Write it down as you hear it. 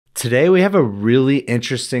Today we have a really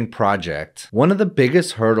interesting project. One of the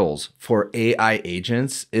biggest hurdles for AI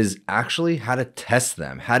agents is actually how to test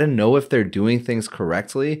them, how to know if they're doing things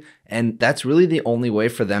correctly, and that's really the only way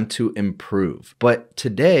for them to improve. But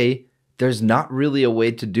today, there's not really a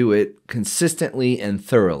way to do it consistently and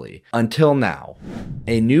thoroughly until now.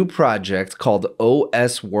 A new project called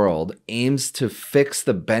OS World aims to fix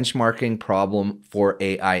the benchmarking problem for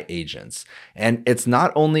AI agents. And it's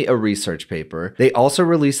not only a research paper, they also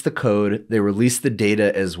released the code, they released the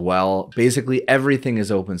data as well. Basically, everything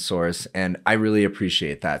is open source, and I really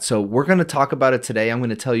appreciate that. So we're going to talk about it today. I'm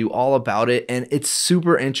going to tell you all about it, and it's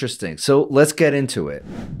super interesting. So let's get into it.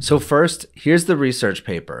 So first, here's the research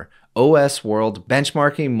paper. OS World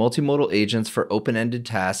Benchmarking Multimodal Agents for Open-Ended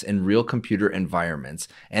Tasks in Real Computer Environments.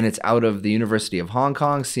 And it's out of the University of Hong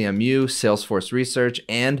Kong, CMU, Salesforce Research,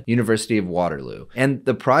 and University of Waterloo. And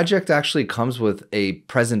the project actually comes with a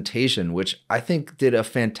presentation, which I think did a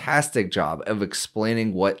fantastic job of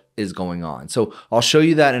explaining what is going on. So I'll show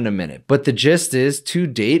you that in a minute. But the gist is, to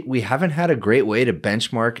date, we haven't had a great way to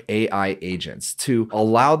benchmark AI agents, to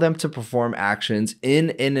allow them to perform actions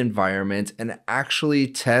in an environment and actually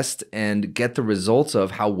test and get the results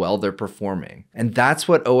of how well they're performing. And that's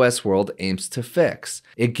what OS World aims to fix.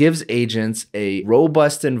 It gives agents a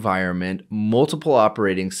robust environment, multiple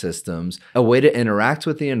operating systems, a way to interact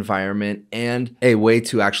with the environment, and a way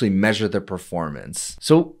to actually measure the performance.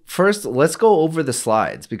 So first, let's go over the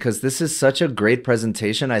slides because this is such a great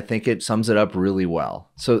presentation. I think it sums it up really well.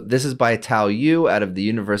 So this is by Tao Yu out of the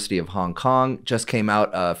University of Hong Kong, just came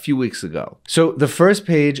out a few weeks ago. So the first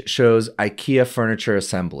page shows IKEA furniture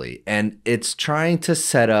assembly, and it's trying to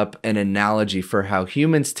set up an analogy for how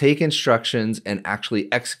humans take instructions and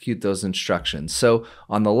actually execute those instructions. So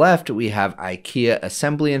on the left, we have IKEA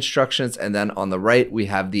assembly instructions, and then on the right, we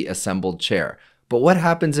have the assembled chair. But what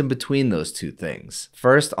happens in between those two things?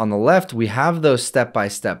 First, on the left, we have those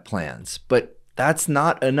step-by-step plans, but that's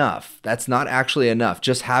not enough. That's not actually enough.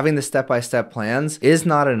 Just having the step-by-step plans is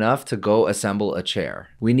not enough to go assemble a chair.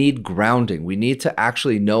 We need grounding. We need to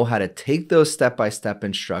actually know how to take those step-by-step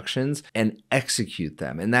instructions and execute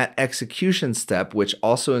them. And that execution step, which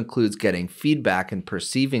also includes getting feedback and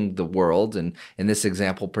perceiving the world, and in this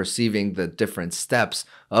example, perceiving the different steps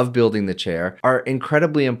of building the chair, are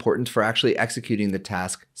incredibly important for actually executing the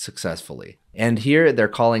task successfully. And here they're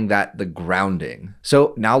calling that the grounding.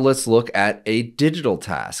 So now let's look at a digital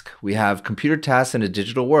task. We have computer tasks in a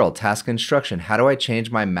digital world, task instruction. How do I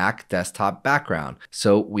change my Mac desktop background?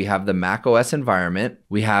 So we have the macOS environment.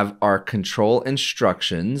 We have our control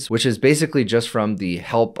instructions, which is basically just from the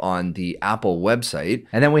help on the Apple website.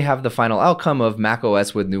 And then we have the final outcome of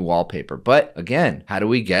macOS with new wallpaper. But again, how do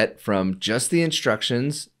we get from just the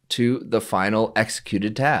instructions to the final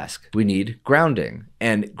executed task? We need grounding.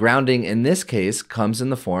 And grounding in this case comes in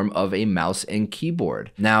the form of a mouse and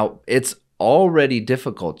keyboard. Now, it's already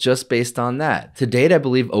difficult just based on that. To date, I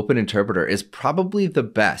believe Open Interpreter is probably the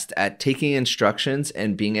best at taking instructions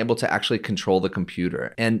and being able to actually control the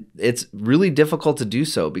computer. And it's really difficult to do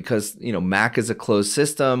so because, Mac is a closed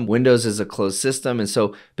system, Windows is a closed system. And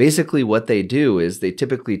so basically what they do is they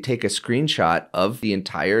typically take a screenshot of the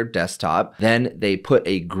entire desktop, then they put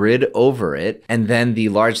a grid over it, and then the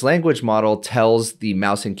large language model tells the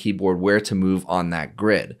mouse and keyboard where to move on that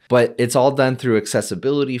grid. But it's all done through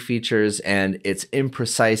accessibility features, and it's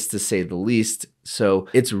imprecise to say the least. So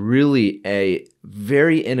it's really a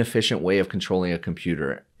very inefficient way of controlling a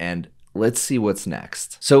computer. And let's see what's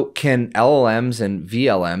next. So can LLMs and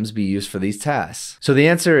VLMs be used for these tasks? So the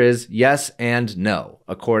answer is yes and no,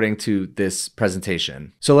 according to this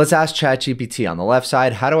presentation. So let's ask ChatGPT on the left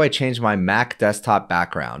side, how do I change my Mac desktop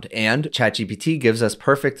background? And ChatGPT gives us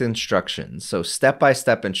perfect instructions, so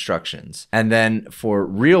step-by-step instructions. And then for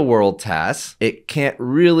real-world tasks, it can't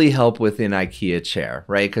really help with an IKEA chair,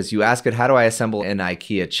 right? Because you ask it, how do I assemble an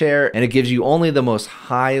IKEA chair? And it gives you only the most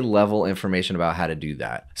high-level information about how to do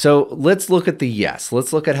that. So let's look at the yes.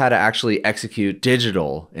 Let's look at how to actually execute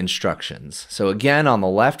digital instructions. So again, on the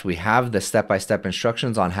left, we have the step-by-step instructions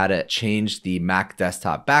on how to change the Mac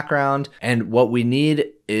desktop background. And what we need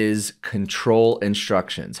is control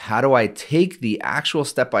instructions. How do I take the actual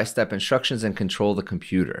step-by-step instructions and control the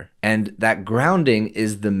computer? And that grounding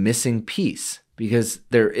is the missing piece, because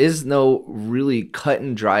there is no really cut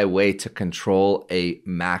and dry way to control a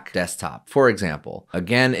Mac desktop. For example,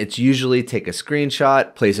 again, it's usually take a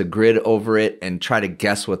screenshot, place a grid over it, and try to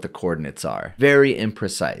guess what the coordinates are. Very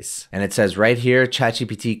imprecise. And it says right here,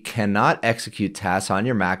 ChatGPT cannot execute tasks on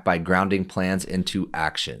your Mac by grounding plans into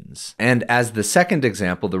actions. And as the second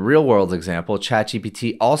example, the real world example,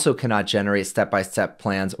 ChatGPT also cannot generate step-by-step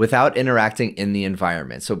plans without interacting in the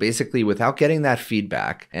environment. So basically, without getting that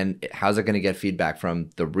feedback, and how's it going to get feedback from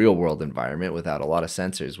the real world environment without a lot of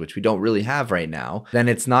sensors, which we don't really have right now, then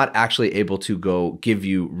it's not actually able to go give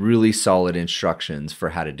you really solid instructions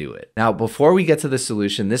for how to do it. Now, before we get to the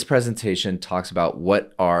solution, this presentation talks about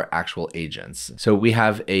what are actual agents. So we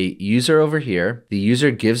have a user over here. The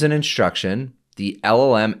user gives an instruction. The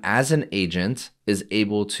LLM as an agent is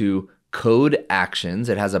able to code actions.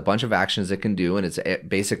 It has a bunch of actions it can do, and it's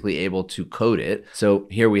basically able to code it. So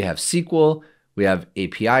here we have SQL, we have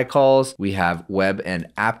API calls, we have web and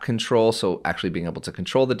app control, so actually being able to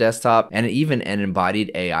control the desktop, and even an embodied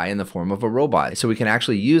AI in the form of a robot. So we can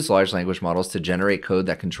actually use large language models to generate code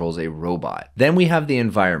that controls a robot. Then we have the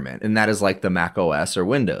environment, and that is like the macOS or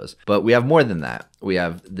Windows. But we have more than that. We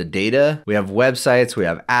have the data, we have websites, we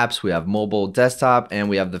have apps, we have mobile, desktop, and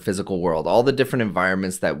we have the physical world, all the different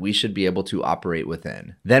environments that we should be able to operate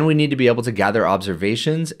within. Then we need to be able to gather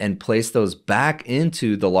observations and place those back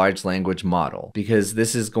into the large language model, because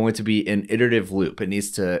this is going to be an iterative loop. It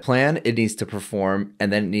needs to plan, it needs to perform,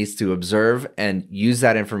 and then it needs to observe and use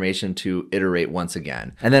that information to iterate once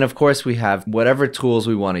again. And then of course we have whatever tools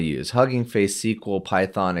we want to use, Hugging Face, SQL,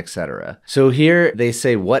 Python, etc. So here they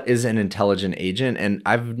say, what is an intelligent agent? And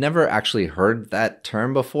I've never actually heard that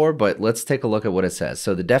term before, but let's take a look at what it says.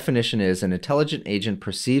 So the definition is an intelligent agent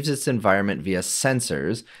perceives its environment via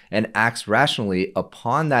sensors and acts rationally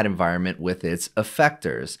upon that environment with its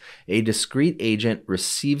effectors. A discrete agent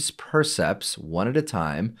receives percepts one at a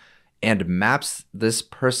time and maps this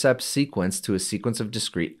percept sequence to a sequence of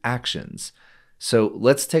discrete actions. So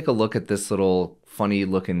let's take a look at this little funny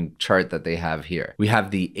looking chart that they have here. We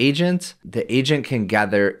have the agent. The agent can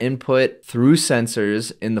gather input through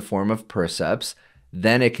sensors in the form of percepts.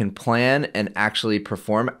 Then it can plan and actually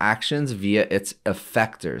perform actions via its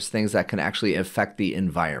effectors, things that can actually affect the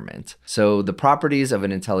environment. So the properties of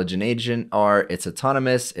an intelligent agent are it's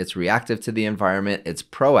autonomous, it's reactive to the environment, it's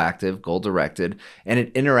proactive, goal-directed, and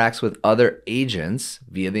it interacts with other agents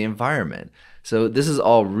via the environment. So this is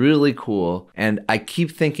all really cool. And I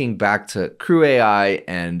keep thinking back to Crew AI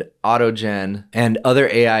and AutoGen and other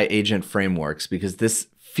AI agent frameworks, because this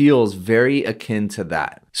feels very akin to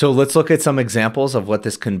that. So let's look at some examples of what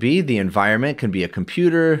this can be. The environment can be a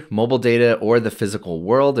computer, mobile data, or the physical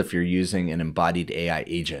world if you're using an embodied AI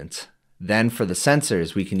agent. Then for the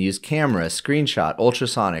sensors, we can use camera, screenshot,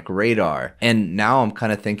 ultrasonic, radar. And now I'm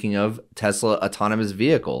kind of thinking of Tesla autonomous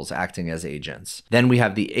vehicles acting as agents. Then we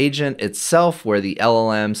have the agent itself, where the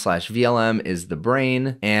LLM/VLM is the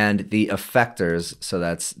brain, and the effectors, so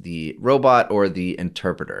that's the robot or the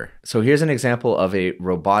interpreter. So here's an example of a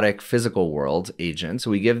robotic physical world agent.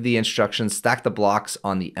 So we give the instruction, stack the blocks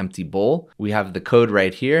on the empty bowl. We have the code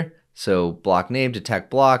right here. So block name, detect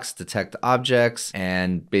blocks, detect objects,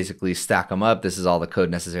 and basically stack them up. This is all the code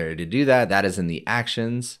necessary to do that. That is in the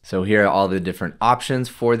actions. So here are all the different options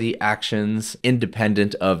for the actions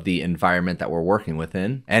independent of the environment that we're working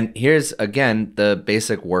within. And here's, again, the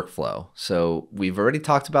basic workflow. So we've already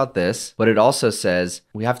talked about this, but it also says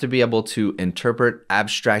we have to be able to interpret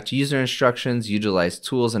abstract user instructions, utilize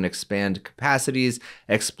tools and expand capacities,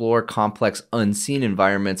 explore complex unseen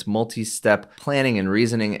environments, multi-step planning and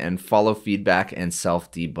reasoning, and follow feedback and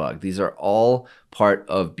self-debug. These are all part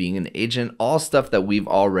of being an agent, all stuff that we've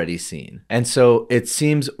already seen. And so it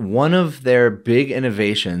seems one of their big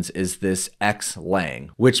innovations is this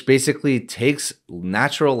XLang, which basically takes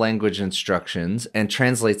natural language instructions and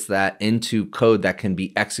translates that into code that can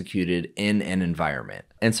be executed in an environment.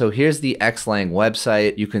 And so here's the XLang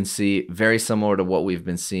website. You can see very similar to what we've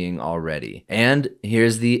been seeing already. And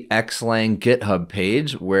here's the XLang GitHub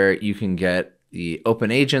page where you can get the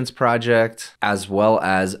Open Agents project, as well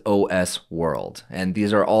as OS World. And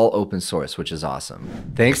these are all open source, which is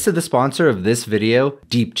awesome. Thanks to the sponsor of this video,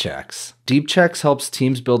 DeepChecks. DeepChecks helps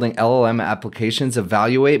teams building LLM applications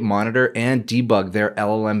evaluate, monitor, and debug their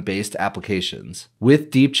LLM-based applications.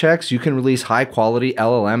 With DeepChecks, you can release high-quality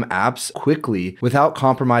LLM apps quickly without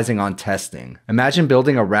compromising on testing. Imagine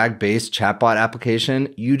building a RAG-based chatbot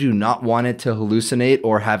application. You do not want it to hallucinate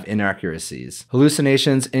or have inaccuracies.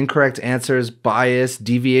 Hallucinations, incorrect answers, bias,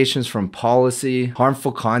 deviations from policy,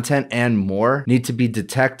 harmful content, and more need to be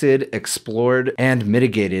detected, explored, and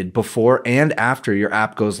mitigated before and after your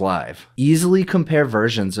app goes live. Easily compare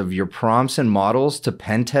versions of your prompts and models to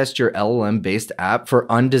pen test your LLM-based app for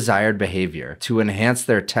undesired behavior, to enhance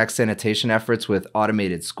their text annotation efforts with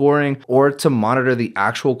automated scoring, or to monitor the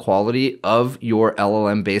actual quality of your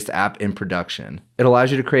LLM-based app in production. It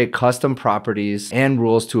allows you to create custom properties and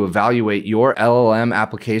rules to evaluate your LLM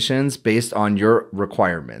applications based on your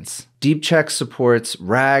requirements. DeepCheck supports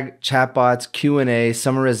RAG, chatbots, Q&A,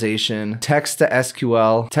 summarization, text to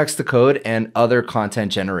SQL, text to code, and other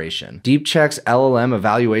content generation. DeepCheck's LLM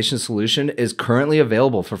evaluation solution is currently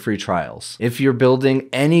available for free trials. If you're building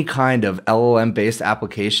any kind of LLM-based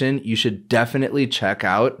application, you should definitely check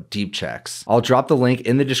out DeepChecks. I'll drop the link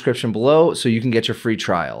in the description below so you can get your free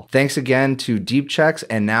trial. Thanks again to DeepChecks,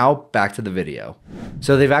 and now back to the video.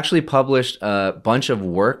 So they've actually published a bunch of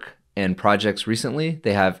work and projects recently.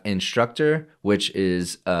 They have Instructor, which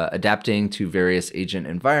is adapting to various agent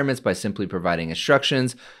environments by simply providing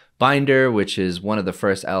instructions. Binder, which is one of the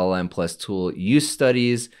first LLM plus tool use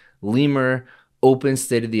studies. Lemur, open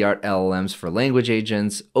state-of-the-art LLMs for language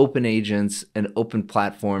agents. Open Agents, an open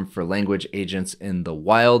platform for language agents in the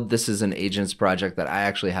wild. This is an agents project that I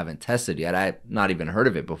actually haven't tested yet. I've not even heard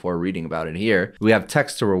of it before reading about it here. We have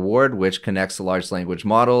Text to Reward, which connects the large language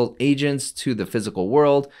model agents to the physical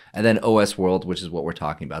world, and then OS World, which is what we're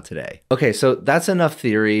talking about today. Okay, so that's enough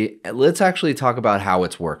theory. Let's actually talk about how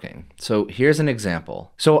it's working. So here's an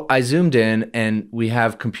example. So I zoomed in, and we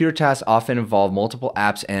have computer tasks often involve multiple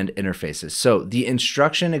apps and interfaces. So the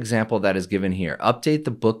instruction example that is given here: update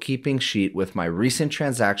the bookkeeping sheet with my recent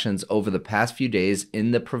transactions over the past few days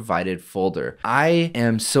in the provided folder. I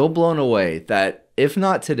am so blown away that if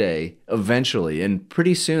not today, eventually, and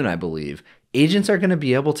pretty soon, I believe, agents are going to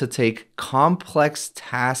be able to take complex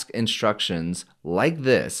task instructions like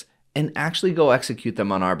this and actually go execute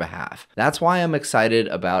them on our behalf. That's why I'm excited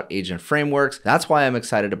about agent frameworks. That's why I'm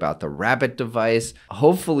excited about the Rabbit device.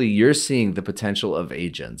 Hopefully you're seeing the potential of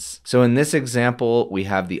agents. So in this example, we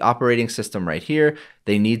have the operating system right here.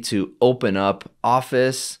 They need to open up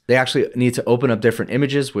Office. They actually need to open up different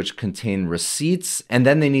images which contain receipts, and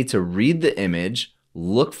then they need to read the image,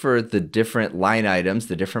 look for the different line items,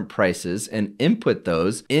 the different prices, and input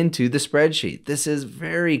those into the spreadsheet. This is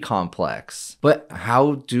very complex. But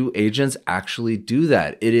how do agents actually do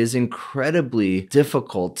that? It is incredibly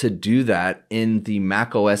difficult to do that in the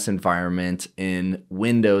macOS environment, in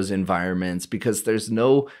Windows environments, because there's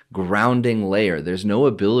no grounding layer. There's no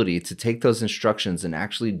ability to take those instructions and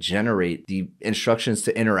actually generate the instructions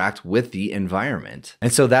to interact with the environment.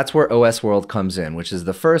 And so that's where OS World comes in, which is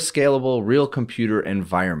the first scalable real computer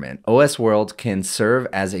environment. OS World can serve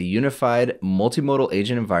as a unified multimodal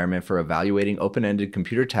agent environment for evaluating open-ended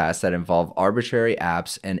computer tasks that involve arbitrary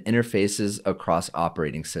apps and interfaces across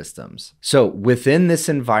operating systems. So within this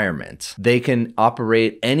environment, they can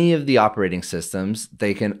operate any of the operating systems,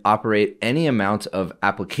 they can operate any amount of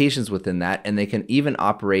applications within that, and they can even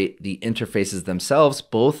operate the interfaces themselves,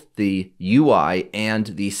 both the UI and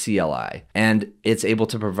the CLI. And it's able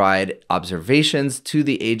to provide observations to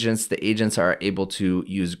the agents. The agents are able to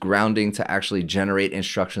use grounding to actually generate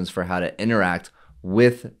instructions for how to interact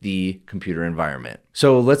with the computer environment.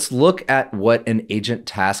 So let's look at what an agent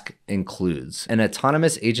task includes. An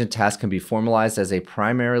autonomous agent task can be formalized as a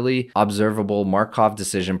primarily observable Markov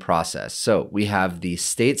decision process. So we have the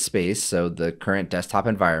state space, so the current desktop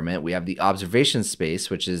environment. We have the observation space,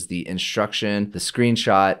 which is the instruction, the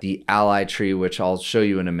screenshot, the ally tree, which I'll show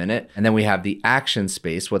you in a minute. And then we have the action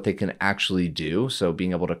space, what they can actually do, so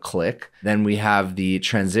being able to click. Then we have the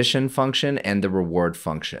transition function and the reward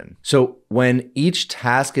function. So when each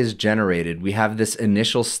task is generated, we have this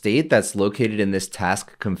initial state that's located in this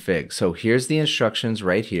task config. So here's the instructions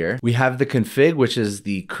right here. We have the config, which is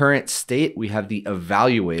the current state. We have the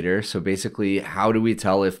evaluator. So basically, how do we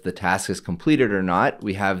tell if the task is completed or not?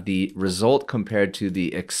 We have the result compared to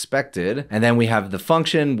the expected. And then we have the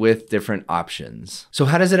function with different options. So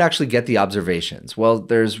how does it actually get the observations? Well,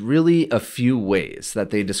 there's really a few ways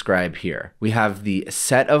that they describe here. We have the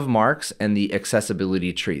set of marks and the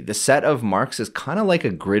accessibility tree. The set of marks is kind of like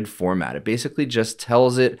a grid format. It basically just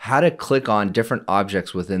tells it how to click on different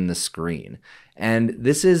objects within the screen. And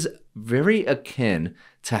this is very akin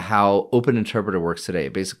to how Open Interpreter works today.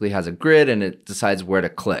 It basically has a grid and it decides where to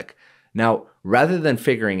click. Now, rather than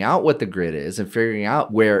figuring out what the grid is and figuring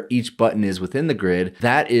out where each button is within the grid,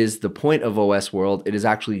 that is the point of OS World. It is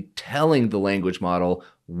actually telling the language model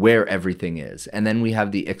where everything is. And then we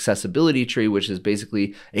have the accessibility tree, which is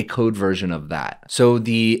basically a code version of that. So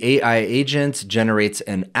the AI agent generates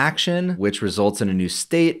an action, which results in a new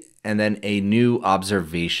state, and then a new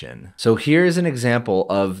observation. So here's an example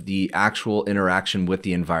of the actual interaction with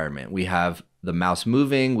the environment. We have the mouse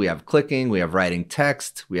moving, we have clicking, we have writing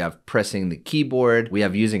text, we have pressing the keyboard, we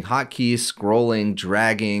have using hotkeys, scrolling,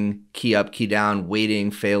 dragging, key up, key down,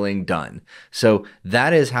 waiting, failing, done. So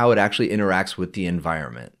that is how it actually interacts with the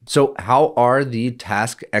environment. So how are the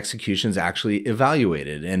task executions actually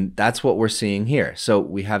evaluated? And that's what we're seeing here. So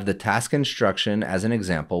we have the task instruction as an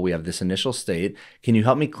example. We have this initial state. Can you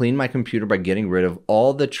help me clean my computer by getting rid of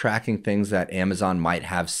all the tracking things that Amazon might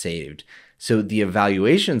have saved? So the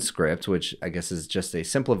evaluation script, which I guess is just a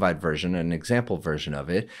simplified version, an example version of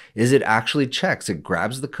it, is it actually checks. It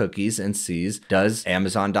grabs the cookies and sees, does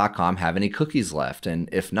Amazon.com have any cookies left? And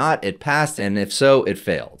if not, it passed. And if so, it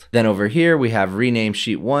failed. Then over here, we have rename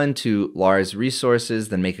sheet 1 to Lars Resources,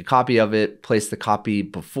 then make a copy of it, place the copy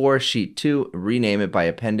before sheet 2, rename it by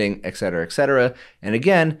appending, etc., etc. And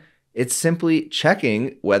again, it's simply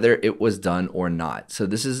checking whether it was done or not. So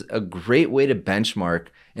this is a great way to benchmark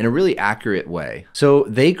in a really accurate way. So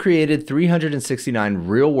they created 369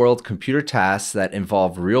 real-world computer tasks that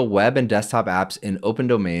involve real web and desktop apps in open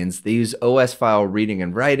domains. They use OS file reading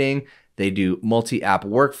and writing. They do multi-app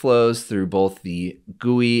workflows through both the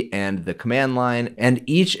GUI and the command line, and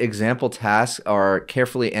each example tasks are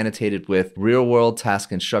carefully annotated with real-world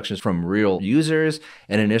task instructions from real users,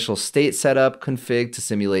 an initial state setup config to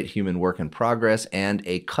simulate human work in progress, and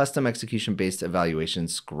a custom execution-based evaluation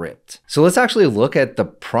script. So let's actually look at the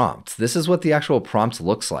prompt. This is what the actual prompt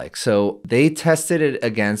looks like. So they tested it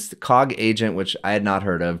against Cog Agent, which I had not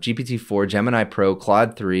heard of, GPT-4, Gemini Pro,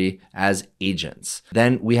 Claude 3 as agents.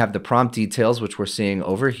 Then we have the prompt details, which we're seeing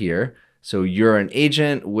over here. So you're an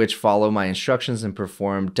agent which follow my instructions and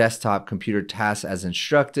perform desktop computer tasks as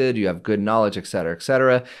instructed. You have good knowledge, etc.,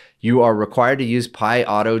 etc. You are required to use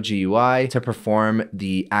PyAuto GUI to perform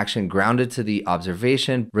the action grounded to the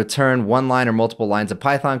observation. Return one line or multiple lines of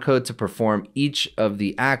Python code to perform each of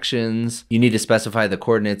the actions. You need to specify the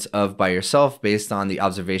coordinates of by yourself based on the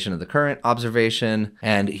observation of the current observation.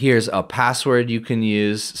 And here's a password you can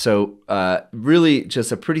use. So really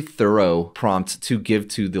just a pretty thorough prompt to give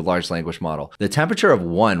to the large language model. The temperature of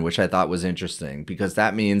 1, which I thought was interesting because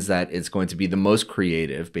that means that it's going to be the most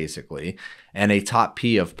creative basically, and a top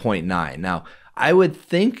P of 0.9. Now, I would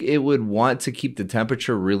think it would want to keep the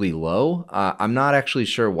temperature really low. I'm not actually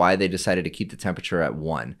sure why they decided to keep the temperature at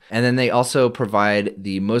 1. And then they also provide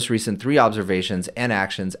the most recent 3 observations and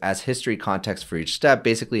actions as history context for each step,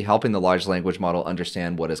 basically helping the large language model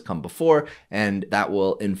understand what has come before, and that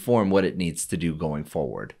will inform what it needs to do going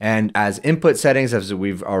forward. And as input settings, as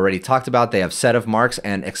we've already talked about, they have set of marks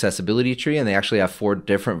and accessibility tree, and they actually have 4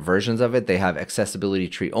 different versions of it. They have accessibility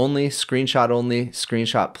tree only,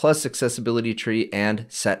 screenshot plus accessibility tree, and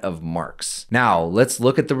set of marks. Now let's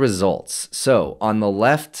look at the results. So on the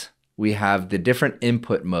left, we have the different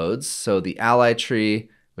input modes. So the ally tree,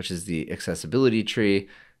 which is the accessibility tree,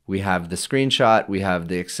 we have the screenshot, we have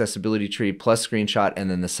the accessibility tree plus screenshot, and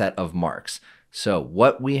then the set of marks. So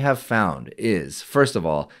what we have found is, first of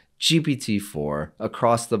all, GPT-4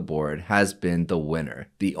 across the board has been the winner.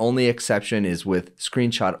 The only exception is with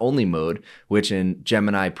screenshot only mode, which in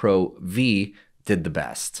Gemini Pro V did the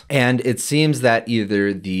best. And it seems that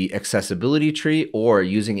either the accessibility tree or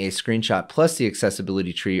using a screenshot plus the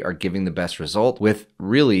accessibility tree are giving the best result, with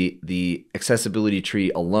really the accessibility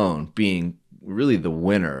tree alone being really the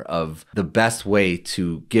winner of the best way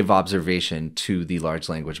to give observation to the large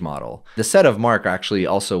language model. The set of mark actually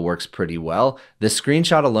also works pretty well. The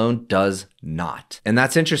screenshot alone does not. And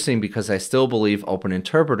that's interesting because I still believe Open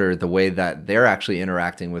Interpreter, the way that they're actually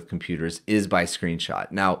interacting with computers is by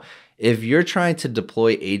screenshot. Now, if you're trying to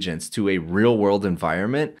deploy agents to a real world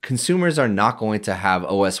environment, consumers are not going to have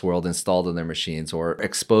OS World installed on their machines or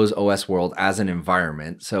expose OS World as an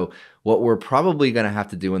environment. So what we're probably going to have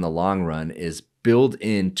to do in the long run is build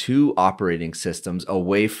in 2 operating systems, a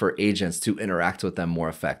way for agents to interact with them more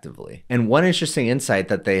effectively. And one interesting insight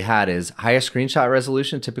that they had is higher screenshot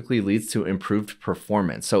resolution typically leads to improved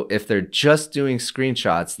performance. So if they're just doing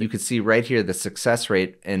screenshots, you could see right here the success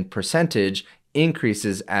rate and percentage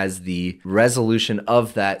increases as the resolution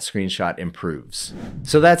of that screenshot improves.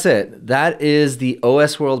 So that's it. That is the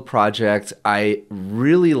OS World project. I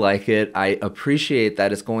really like it. I appreciate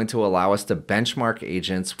that it's going to allow us to benchmark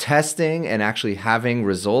agents. Testing and actually having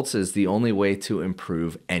results is the only way to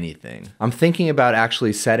improve anything. I'm thinking about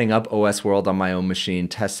actually setting up OS World on my own machine,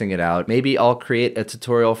 testing it out. Maybe I'll create a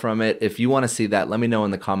tutorial from it. If you want to see that, let me know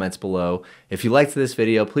in the comments below. If you liked this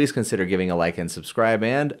video, please consider giving a like and subscribe,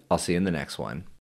 and I'll see you in the next one.